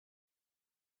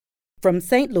from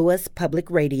St. Louis Public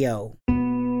Radio.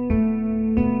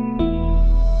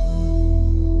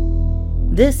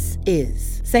 This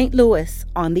is St. Louis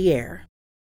on the Air.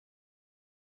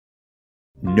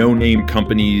 No-name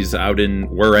companies out in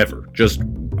wherever, just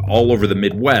all over the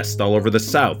Midwest, all over the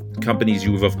South. Companies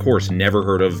you've, of course, never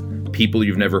heard of, people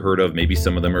you've never heard of, maybe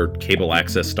some of them are cable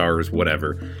access stars,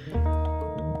 whatever.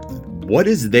 What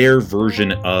is their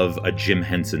version of a Jim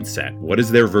Henson set? What is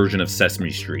their version of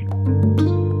Sesame Street?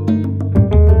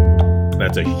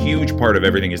 That's a huge part of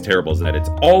Everything is Terrible, is that it's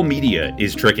all media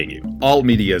is tricking you. All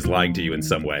media is lying to you in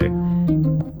some way.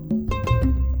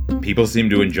 People seem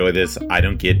to enjoy this. I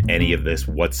don't get any of this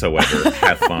whatsoever.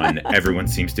 Have fun. Everyone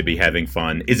seems to be having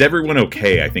fun. Is everyone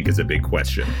okay, I think, is a big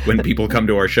question. When people come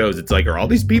to our shows, it's like, are all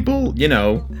these people,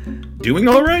 doing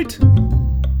all right?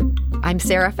 I'm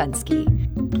Sarah Fenske.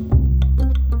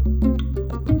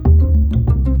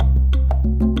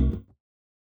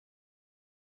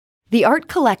 The art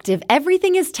collective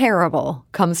Everything is Terrible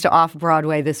comes to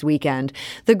Off-Broadway this weekend.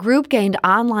 The group gained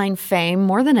online fame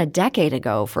more than a decade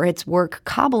ago for its work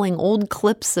cobbling old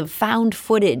clips of found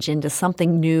footage into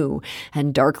something new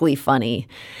and darkly funny.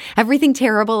 Everything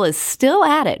Terrible is still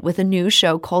at it with a new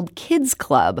show called Kids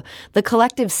Club. The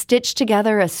collective stitched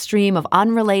together a stream of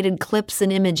unrelated clips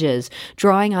and images,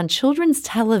 drawing on children's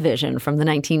television from the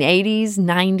 1980s,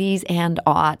 90s, and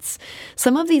aughts.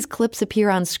 Some of these clips appear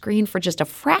on screen for just a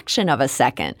fraction of a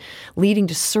second, leading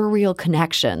to surreal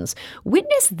connections.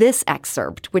 Witness this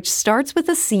excerpt, which starts with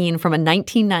a scene from a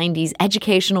 1990s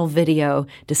educational video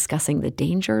discussing the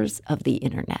dangers of the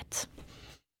internet.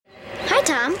 Hi,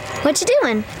 Tom. What you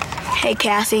doing? Hey,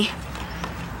 Cassie.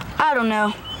 I don't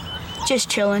know. Just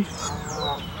chilling.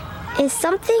 Is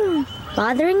something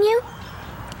bothering you?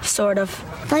 Sort of.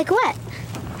 Like what?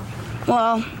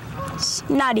 Well, it's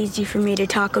not easy for me to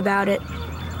talk about it.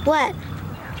 What?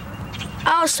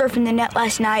 I was surfing the net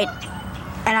last night,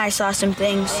 and I saw some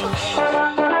things.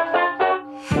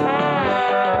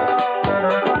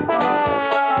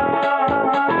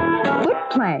 Good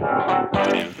play.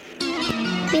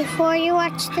 Before you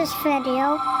watch this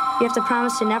video, You have to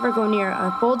promise to never go near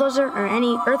a bulldozer or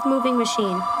any earth-moving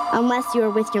machine. unless you are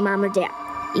with your mom or dad.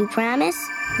 You promise?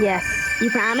 Yes. You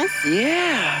promise?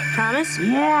 Yeah. Promise?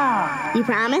 Yeah. You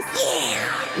promise?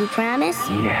 Yeah. You promise?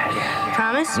 Yeah.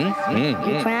 Promise? You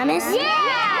promise?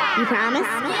 Yeah. You promise?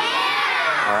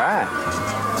 All right.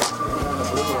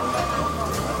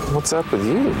 What's up with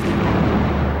you?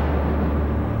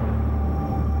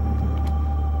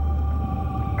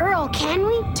 Earl, can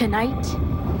we? Tonight,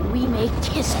 we make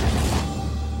history.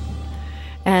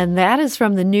 And that is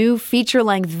from the new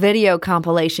feature-length video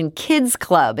compilation, Kids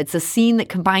Club. It's a scene that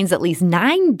combines at least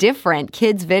 9 different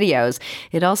kids' videos.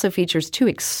 It also features 2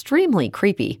 extremely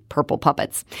creepy purple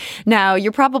puppets. Now,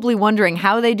 you're probably wondering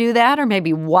how they do that, or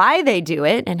maybe why they do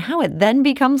it, and how it then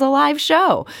becomes a live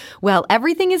show. Well,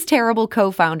 Everything is Terrible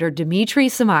co-founder Dimitri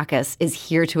Simakis is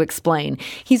here to explain.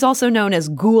 He's also known as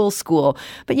Ghoul School.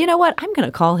 But you know what? I'm going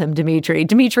to call him Dimitri.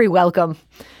 Dimitri, welcome.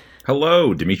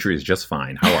 Hello, Dimitri is just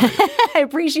fine. How are you? I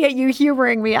appreciate you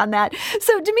humoring me on that.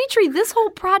 So, Dimitri, this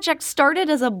whole project started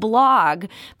as a blog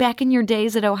back in your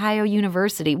days at Ohio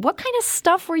University. What kind of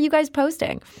stuff were you guys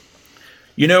posting?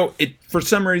 For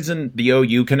some reason, the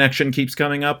OU connection keeps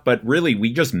coming up, but really,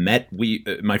 we just met.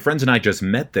 My friends and I just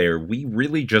met there. We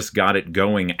really just got it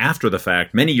going after the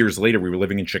fact. Many years later, we were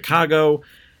living in Chicago,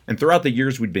 and throughout the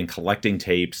years, we'd been collecting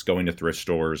tapes, going to thrift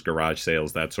stores, garage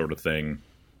sales, that sort of thing.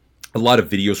 A lot of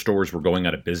video stores were going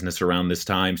out of business around this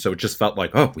time, so it just felt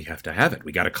like, we have to have it.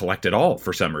 We got to collect it all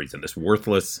for some reason, this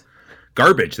worthless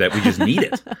garbage that we just need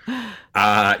it.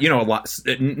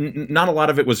 Not a lot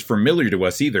of it was familiar to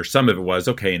us either. Some of it was,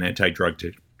 an anti-drug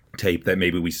tape that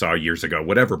maybe we saw years ago,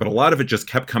 whatever. But a lot of it just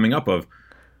kept coming up of,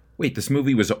 wait, this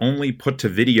movie was only put to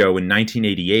video in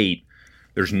 1988.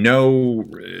 There's no,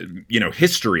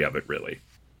 history of it, really.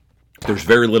 There's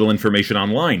very little information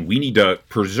online. We need to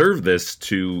preserve this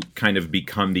to kind of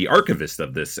become the archivist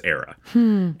of this era.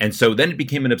 And so then it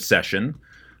became an obsession,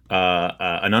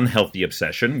 an unhealthy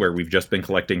obsession, where we've just been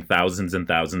collecting thousands and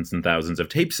thousands and thousands of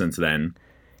tapes since then,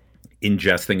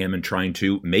 ingesting them and trying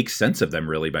to make sense of them,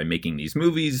 really, by making these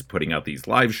movies, putting out these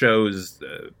live shows,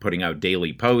 putting out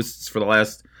daily posts for the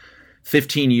last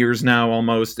 15 years now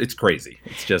almost. It's crazy.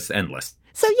 It's just endless.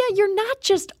 So yeah, you're not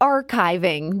just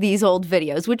archiving these old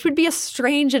videos, which would be a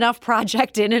strange enough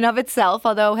project in and of itself,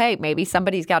 although, hey, maybe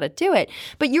somebody's got to do it.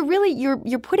 But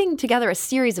you're putting together a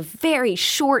series of very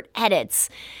short edits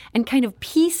and kind of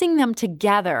piecing them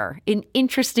together in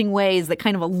interesting ways that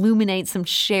kind of illuminate some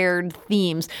shared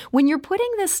themes. When you're putting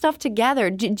this stuff together,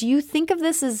 do you think of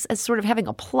this as sort of having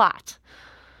a plot?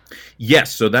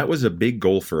 Yes, so that was a big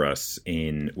goal for us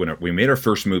when we made our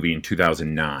first movie in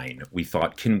 2009. We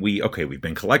thought, we've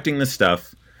been collecting this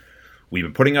stuff. We've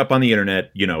been putting up on the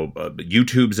internet,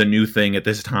 YouTube's a new thing at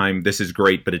this time. This is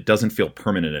great, but it doesn't feel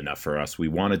permanent enough for us. We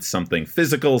wanted something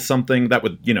physical, something that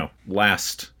would,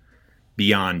 last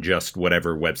beyond just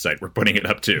whatever website we're putting it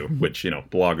up to, which,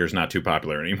 Blogger's not too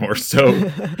popular anymore. So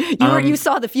you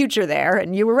saw the future there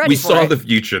and you were ready for it. We saw the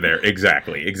future there.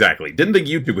 Exactly. Didn't think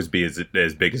YouTube was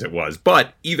as big as it was.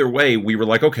 But either way, we were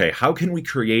like, okay, how can we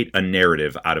create a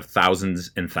narrative out of thousands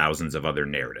and thousands of other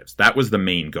narratives? That was the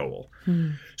main goal.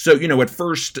 So, at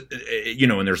first,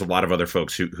 and there's a lot of other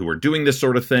folks who are doing this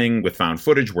sort of thing with found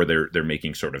footage where they're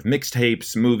making sort of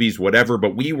mixtapes, movies, whatever.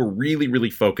 But we were really, really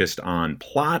focused on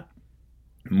plot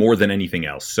more than anything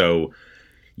else. So,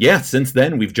 yeah, since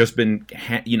then, we've just been,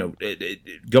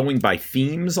 going by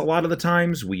themes a lot of the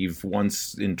times. We've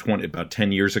once, about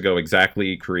 10 years ago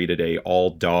exactly, created a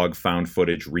all-dog found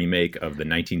footage remake of the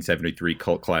 1973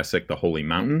 cult classic, The Holy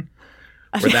Mountain,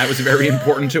 where that was very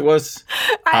important to us.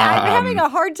 I'm having a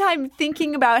hard time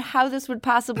thinking about how this would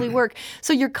possibly work.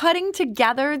 So you're cutting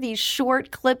together these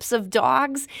short clips of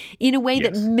dogs in a way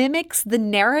that mimics the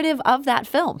narrative of that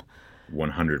film.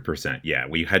 100%. Yeah,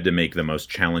 we had to make the most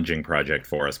challenging project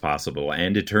for us possible,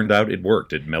 and it turned out it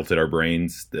worked. It melted our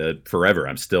brains forever.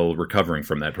 I'm still recovering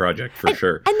from that project for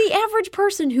sure. And the average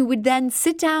person who would then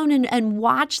sit down and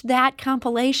watch that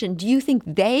compilation, do you think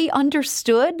they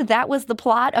understood that was the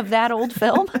plot of that old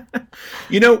film?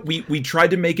 We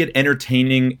tried to make it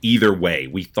entertaining either way.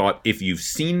 We thought if you've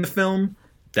seen the film,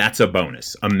 that's a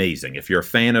bonus. Amazing. If you're a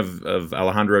fan of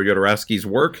Alejandro Jodorowsky's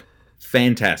work,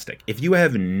 fantastic. If you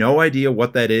have no idea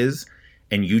what that is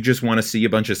and you just want to see a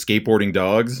bunch of skateboarding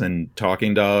dogs and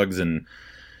talking dogs and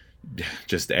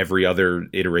just every other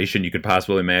iteration you could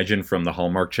possibly imagine from the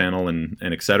Hallmark Channel and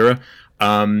et cetera,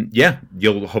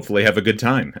 you'll hopefully have a good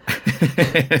time.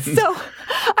 So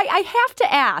I have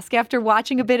to ask, after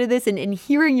watching a bit of this and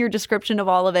hearing your description of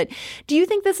all of it, do you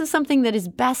think this is something that is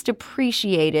best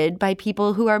appreciated by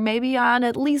people who are maybe on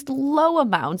at least low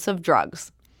amounts of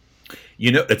drugs?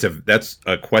 That's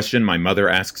a question my mother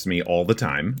asks me all the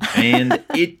time, and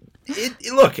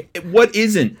look, what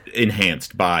isn't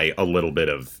enhanced by a little bit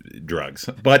of drugs,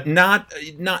 but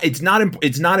it's not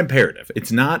imperative.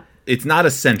 It's not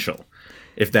essential,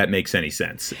 if that makes any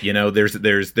sense.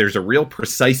 There's a real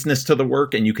preciseness to the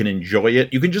work, and you can enjoy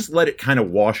it. You can just let it kind of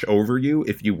wash over you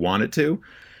if you want it to.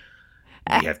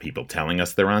 We have people telling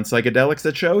us they're on psychedelics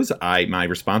at shows. My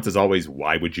response is always,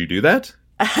 why would you do that?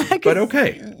 But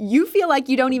okay. You feel like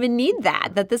you don't even need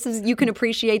that you can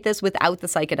appreciate this without the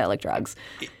psychedelic drugs.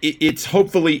 It's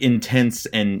hopefully intense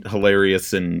and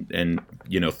hilarious and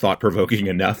thought-provoking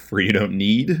enough where you don't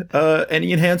need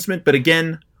any enhancement. But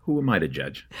again, who am I to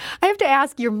judge? I have to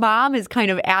ask, your mom is kind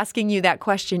of asking you that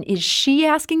question. Is she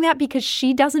asking that because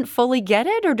she doesn't fully get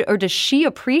it? Or does she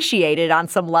appreciate it on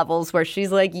some levels where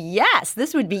she's like, yes,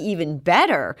 this would be even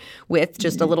better with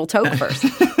just a little toke first?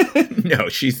 No,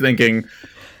 she's thinking,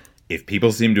 if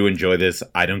people seem to enjoy this,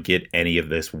 I don't get any of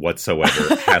this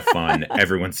whatsoever. Have fun.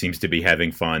 Everyone seems to be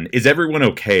having fun. Is everyone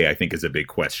okay, I think, is a big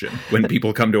question. When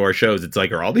people come to our shows, it's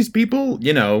like, are all these people,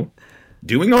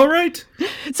 doing all right?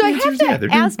 So I have to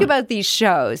ask about these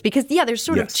shows because, there's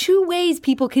sort of two ways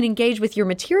people can engage with your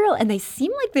material, and they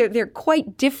seem like they're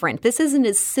quite different. This isn't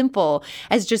as simple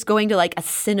as just going to like a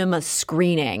cinema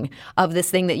screening of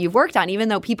this thing that you've worked on, even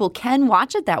though people can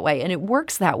watch it that way and it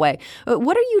works that way.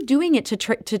 What are you doing it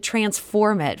to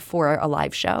transform it for a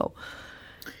live show?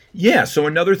 Yeah, so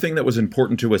another thing that was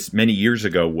important to us many years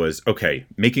ago was, okay,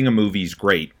 making a movie's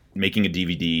great, making a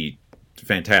DVD,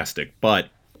 fantastic, but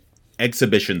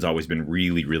exhibition's always been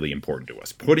really, really important to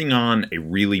us. Putting on a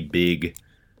really big,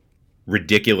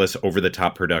 ridiculous,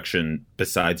 over-the-top production,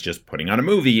 besides just putting on a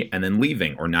movie and then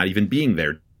leaving or not even being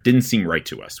there, didn't seem right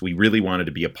to us. We really wanted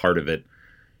to be a part of it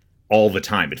all the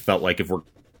time. It felt like if we're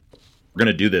going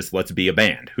to do this, let's be a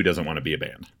band. Who doesn't want to be a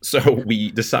band? So we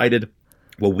decided,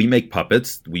 well, we make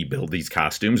puppets. We build these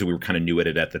costumes. We were kind of new at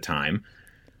it at the time.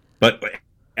 But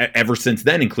ever since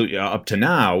then, including up to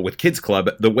now with Kids Club,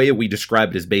 the way we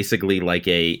describe it is basically like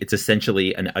it's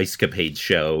essentially an Ice Capade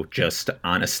show just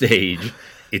on a stage.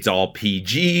 It's all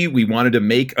PG. We wanted to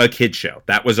make a kid show.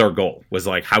 That was our goal, was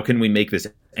like, how can we make this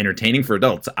entertaining for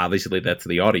adults? Obviously, that's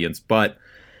the audience, but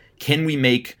can we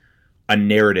make a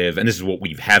narrative, and this is what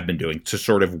we have been doing, to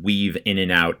sort of weave in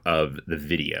and out of the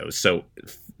videos. So,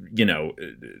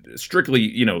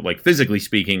 strictly, like physically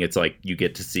speaking, it's like you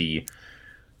get to see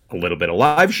a little bit of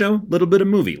live show, a little bit of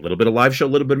movie, a little bit of live show, a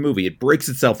little bit of movie. It breaks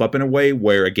itself up in a way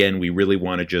where, again, we really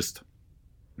want to just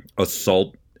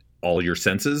assault all your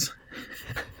senses.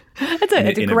 That's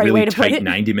a great way to put it.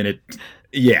 90-minute.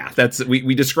 Yeah,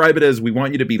 we describe it as we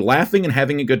want you to be laughing and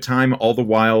having a good time, all the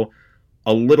while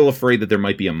a little afraid that there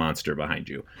might be a monster behind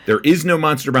you. There is no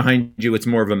monster behind you. It's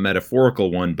more of a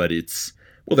metaphorical one, but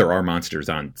there are monsters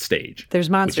on stage. There's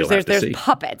monsters. There's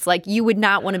puppets. Like, you would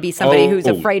not want to be somebody who's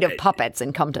afraid of puppets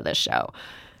and come to this show.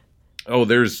 Oh,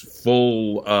 there's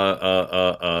full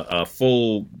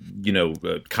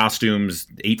costumes,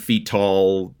 8 feet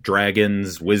tall,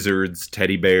 dragons, wizards,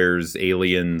 teddy bears,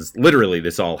 aliens. Literally,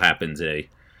 this all happens in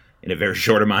a very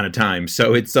short amount of time.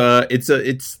 So it's a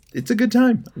good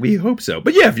time. We hope so.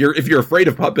 But yeah, if you're afraid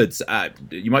of puppets,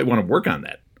 you might want to work on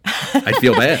that. I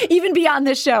feel bad. Even beyond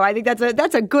this show. I think that's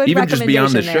a good Even recommendation. Just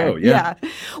beyond the there. show, yeah.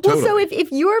 Well, Totally. so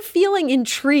if you're feeling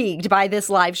intrigued by this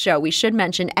live show, we should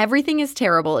mention Everything is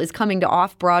Terrible is coming to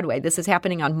Off-Broadway. This is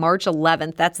happening on March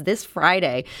 11th. That's this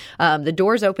Friday. The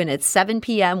doors open at 7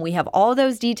 p.m. We have all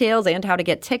those details and how to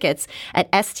get tickets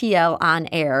at stlonair.show.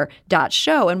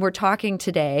 And we're talking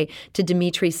today to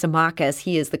Dimitri Simakis.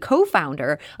 He is the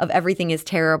co-founder of Everything is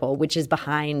Terrible, which is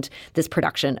behind this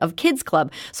production of Kids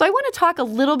Club. So I want to talk a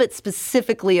little bit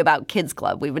specifically about Kids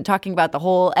Club. We've been talking about the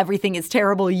whole Everything is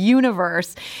Terrible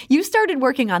universe. You started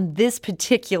working on this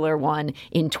particular one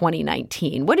in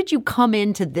 2019. What did you come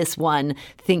into this one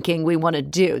thinking we want to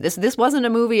do? This wasn't a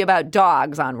movie about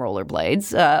dogs on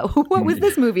rollerblades. What was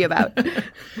this movie about?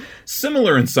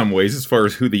 Similar in some ways as far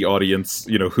as who the audience,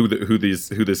 who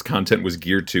this content was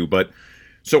geared to. But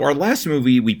so our last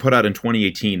movie we put out in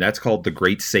 2018, that's called The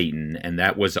Great Satan, and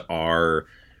that was our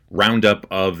roundup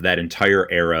of that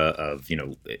entire era of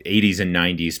 80s and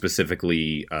 90s,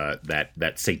 specifically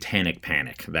that satanic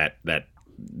panic, that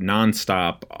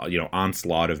nonstop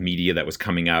onslaught of media that was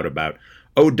coming out about,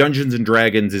 Dungeons and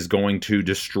Dragons is going to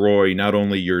destroy not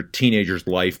only your teenager's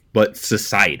life but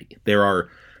society. There are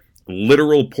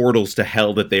literal portals to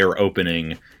hell that they are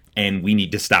opening, and we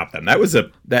need to stop them. That was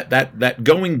that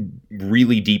going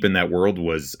really deep in that world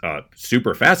was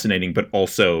super fascinating, but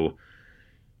also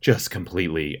just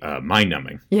completely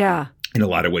mind-numbing. Yeah. In a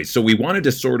lot of ways. So we wanted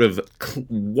to sort of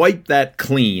wipe that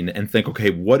clean and think,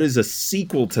 okay, what is a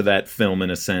sequel to that film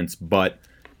in a sense, but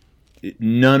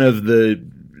none of the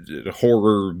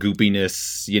horror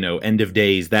goopiness, end of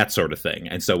days, that sort of thing.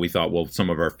 And so we thought, well,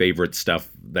 some of our favorite stuff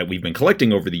that we've been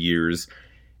collecting over the years,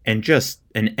 and just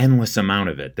an endless amount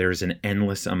of it. There's an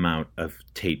endless amount of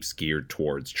tapes geared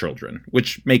towards children,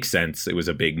 which makes sense. It was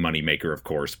a big moneymaker, of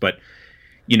course, but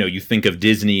you think of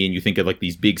Disney and you think of like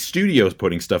these big studios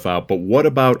putting stuff out, but what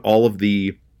about all of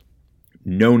the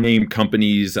no-name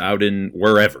companies out in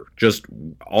wherever, just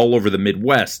all over the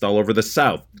Midwest, all over the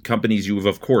South, companies you've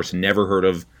of course never heard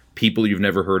of, people you've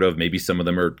never heard of, maybe some of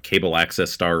them are cable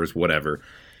access stars, whatever.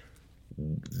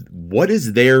 What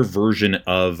is their version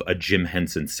of a Jim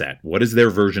Henson set? What is their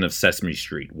version of Sesame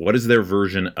Street? What is their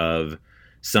version of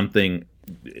something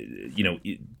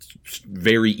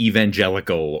very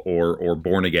evangelical or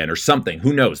born again or something?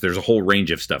 Who knows? There's a whole range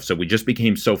of stuff. So we just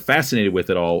became so fascinated with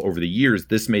it all over the years.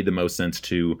 This made the most sense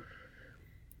to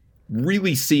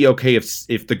really see, okay,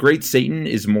 if The Great Satan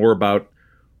is more about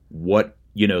what,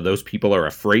 those people are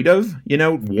afraid of,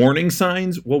 warning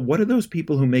signs. Well, what are those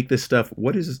people who make this stuff?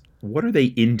 What are they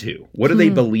into? What do they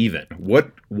believe in?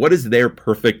 What is their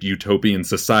perfect utopian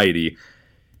society?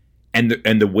 And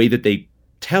the way that they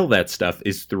tell that stuff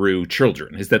is through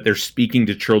children, is that they're speaking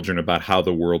to children about how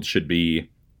the world should be,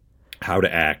 how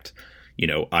to act.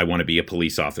 I want to be a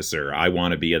police officer. I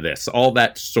want to be a this. All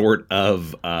that sort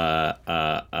of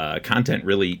content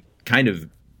really kind of,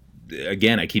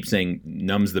 again, I keep saying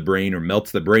numbs the brain or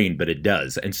melts the brain, but it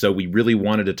does. And so we really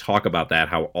wanted to talk about that,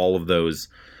 how all of those,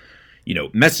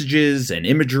 messages and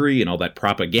imagery and all that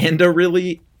propaganda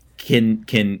really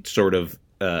can sort of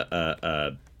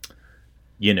a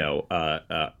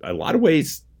lot of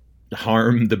ways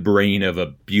harm the brain of a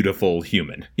beautiful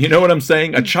human. You know what I'm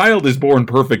saying? A child is born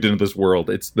perfect into this world.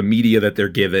 It's the media that they're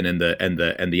given and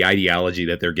the ideology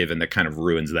that they're given that kind of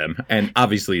ruins them. And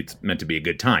obviously it's meant to be a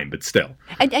good time, but still.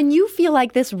 And you feel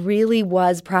like this really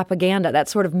was propaganda, that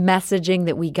sort of messaging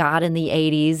that we got in the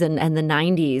 80s and the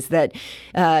 90s, that,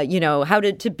 how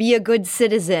to be a good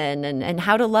citizen and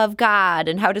how to love God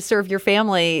and how to serve your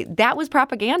family. That was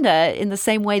propaganda in the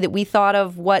same way that we thought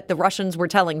of what the Russians were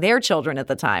telling their children at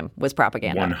the time was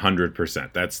propaganda.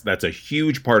 100%. That's a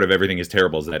huge part of Everything is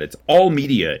Terrible, is that it's all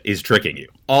media is tricking you.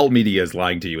 All media is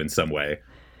lying to you in some way.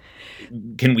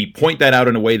 Can we point that out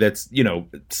in a way that's,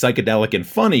 psychedelic and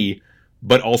funny,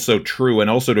 but also true, and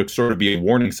also to sort of be a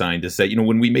warning sign to say,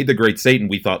 when we made The Great Satan,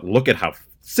 we thought, look at how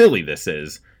silly this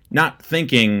is. Not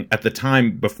thinking at the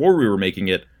time before we were making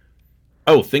it,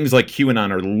 things like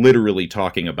QAnon are literally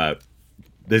talking about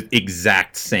the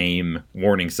exact same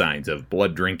warning signs of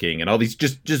blood drinking and all these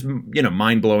just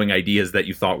mind-blowing ideas that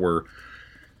you thought were,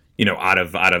 out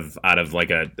of like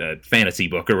a fantasy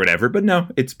book or whatever. But no,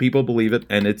 it's people believe it,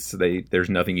 and there's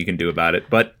nothing you can do about it.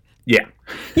 But yeah.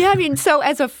 Yeah, I mean, so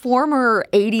as a former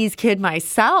 80s kid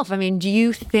myself, I mean, do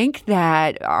you think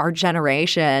that our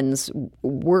generations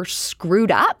were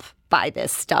screwed up by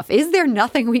this stuff? Is there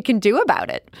nothing we can do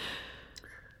about it?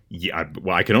 Yeah,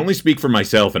 well, I can only speak for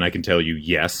myself, and I can tell you,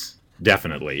 yes,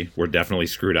 definitely. We're definitely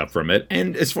screwed up from it.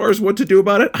 And as far as what to do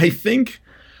about it, I think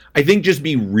just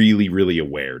be really, really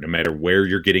aware, no matter where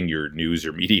you're getting your news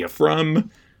or media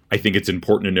from. I think it's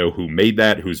important to know who made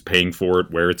that, who's paying for it,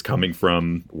 where it's coming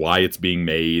from, why it's being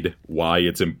made, why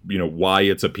it's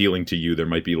appealing to you. There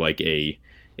might be like a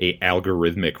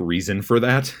algorithmic reason for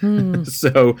that.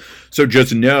 So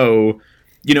just know,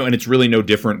 and it's really no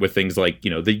different with things like, the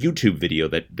YouTube video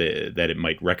that it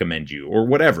might recommend you or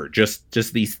whatever. Just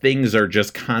these things are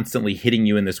just constantly hitting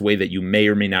you in this way that you may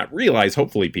or may not realize.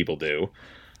 Hopefully people do.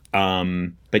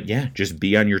 But yeah, just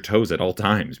be on your toes at all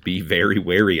times. Be very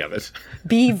wary of it.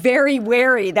 Be very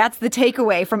wary. That's the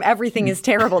takeaway from Everything is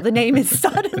Terrible. The name is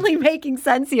suddenly making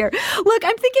sense here. Look,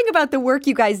 I'm thinking about the work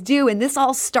you guys do, and this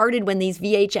all started when these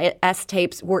VHS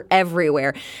tapes were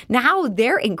everywhere. Now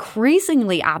they're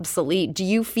increasingly obsolete. Do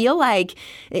you feel like,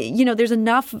 there's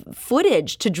enough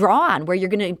footage to draw on where you're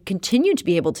going to continue to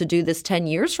be able to do this 10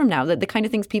 years from now? The kind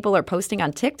of things people are posting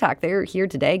on TikTok, they're here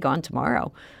today, gone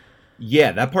tomorrow.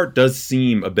 Yeah, that part does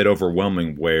seem a bit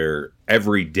overwhelming, where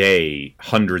every day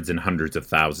hundreds and hundreds of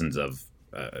thousands of,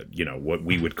 what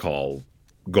we would call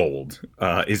gold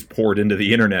is poured into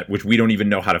the internet, which we don't even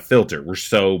know how to filter. We're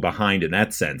so behind in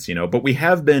that sense, But we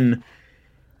have been,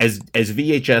 as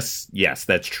VHS, yes,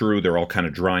 that's true. They're all kind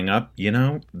of drying up.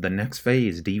 The next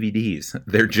phase, DVDs,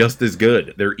 they're just as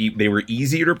good. They were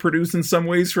easier to produce in some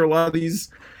ways for a lot of these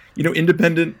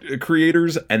independent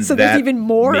creators, and so that there's even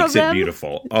more makes of them? It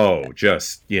beautiful. Oh,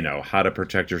 just, how to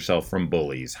protect yourself from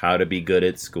bullies, how to be good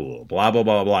at school, blah, blah,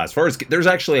 blah, blah. As far as, there's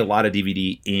actually a lot of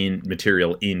DVD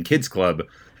material in Kids Club,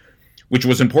 which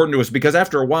was important to us because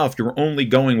after a while, if you're only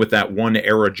going with that one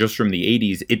era just from the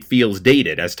 80s, it feels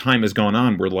dated. As time has gone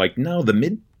on, we're like, no,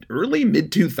 the early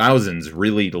mid 2000s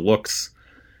really looks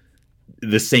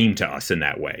the same to us in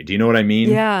that way. Do you know what I mean?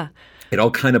 Yeah. It all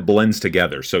kind of blends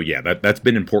together. So yeah, that's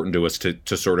been important to us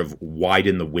to sort of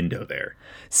widen the window there.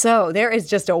 So there is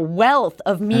just a wealth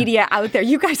of media out there.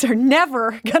 You guys are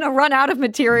never going to run out of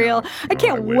material. I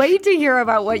can't wait to hear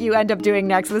about what you end up doing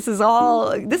next. This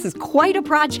is quite a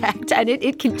project, and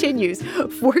it continues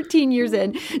 14 years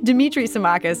in. Dimitri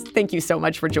Simakis, thank you so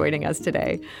much for joining us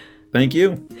today. Thank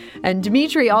you. And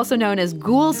Dimitri, also known as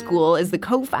Ghoul School, is the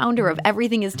co-founder of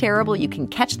Everything is Terrible. You can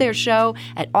catch their show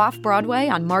at Off-Broadway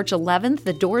on March 11th.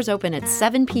 The doors open at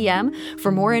 7 p.m.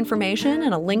 For more information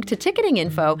and a link to ticketing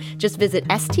info, just visit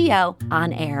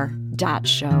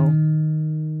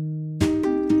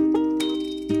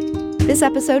stlonair.show. This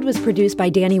episode was produced by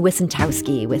Danny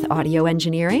Wissentowski with audio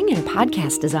engineering and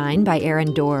podcast design by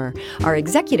Aaron Dorr. Our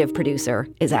executive producer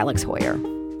is Alex Hoyer.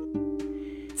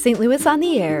 St. Louis on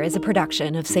the Air is a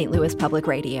production of St. Louis Public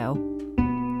Radio.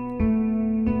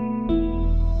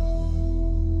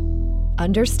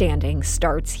 Understanding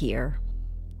starts here.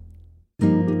 Do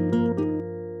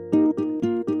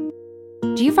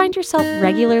you find yourself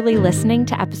regularly listening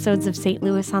to episodes of St.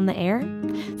 Louis on the Air?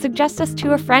 Suggest us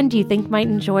to a friend you think might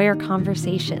enjoy our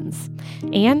conversations.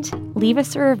 And leave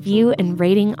us a review and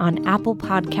rating on Apple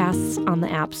Podcasts on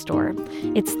the App Store.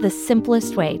 It's the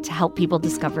simplest way to help people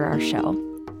discover our show.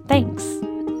 Thanks.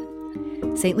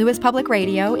 St. Louis Public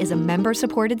Radio is a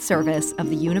member-supported service of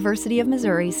the University of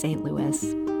Missouri, St. Louis.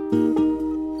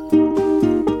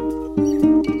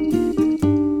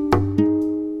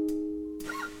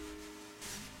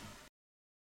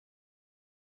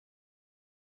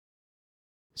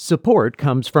 Support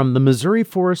comes from the Missouri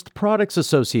Forest Products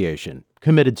Association,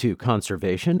 committed to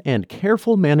conservation and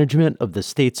careful management of the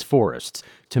state's forests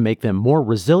to make them more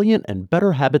resilient and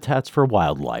better habitats for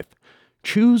wildlife.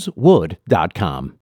 ChooseWood.com.